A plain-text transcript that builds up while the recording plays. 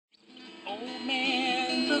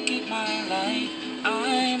look at my life,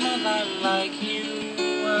 I'm a lot like you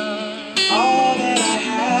were. All that I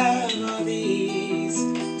have are these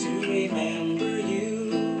to remember you.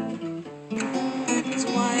 That's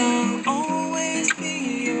why I'll always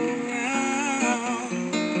be around.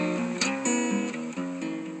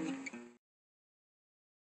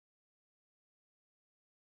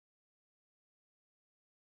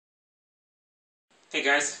 Hey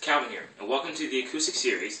guys, Calvin here, and welcome to the Acoustic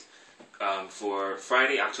Series for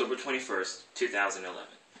Friday, October 21st, 2011.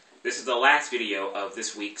 This is the last video of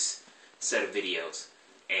this week's set of videos,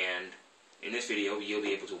 and in this video you'll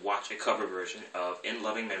be able to watch a cover version of In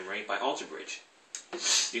Loving Memory by Alter Bridge.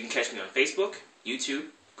 You can catch me on Facebook,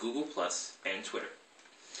 YouTube, Google+, and Twitter.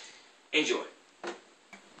 Enjoy!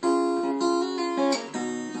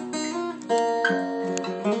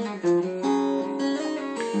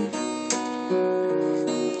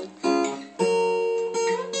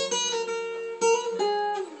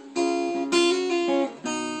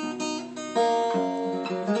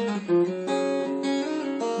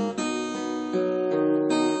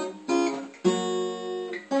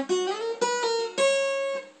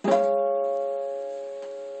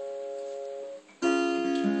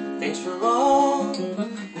 Thanks for all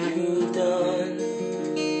you've done.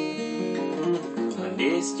 I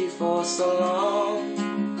missed you for so long.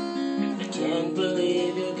 I can't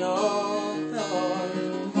believe you're gone.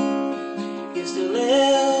 You still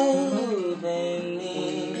live in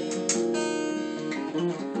me.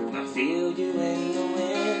 I feel you in the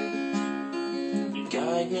wind. You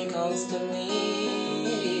guide me constantly.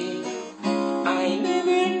 I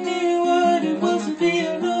never knew what it was to be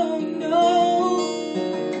alone. No.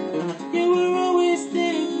 You were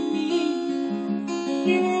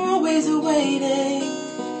always waiting.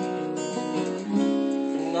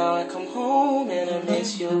 And now I come home and I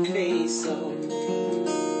miss your face so.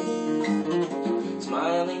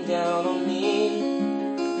 Smiling down on me,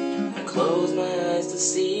 I close my eyes to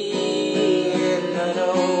see. And I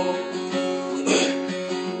know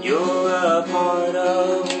you're a part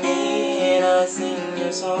of me. And I sing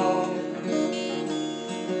your song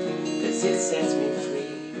 'cause it sets me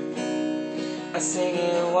free. I sing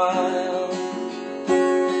it wild.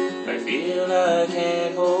 I feel I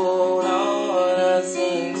can't hold on, I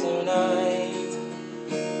sing tonight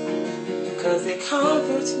 'cause it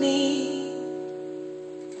comforts me.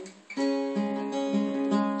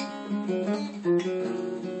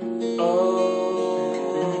 Oh,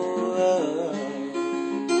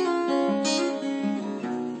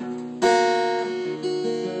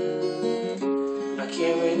 I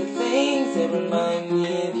carry the things that remind me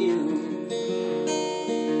of you.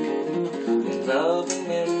 Love and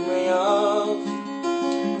memory of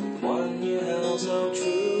one you held so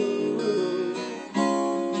true.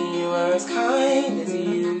 You are as kind as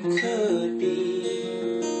you could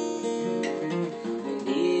be. And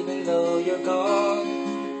even though you're gone,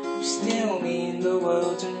 you still mean the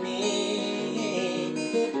world to me.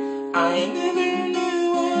 I never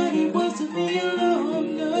knew what it was to be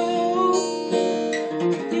alone, no.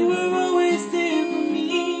 You were always there for me.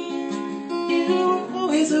 You were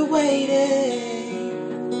always waiting.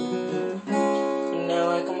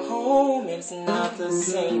 It's not the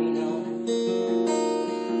same, no.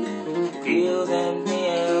 Feels empty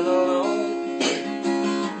and alone.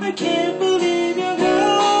 I can't believe you're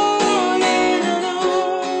gone, and I know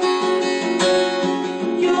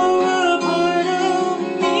you're a part of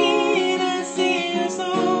me. And I sing your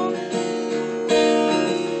song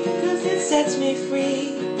 'cause it sets me free.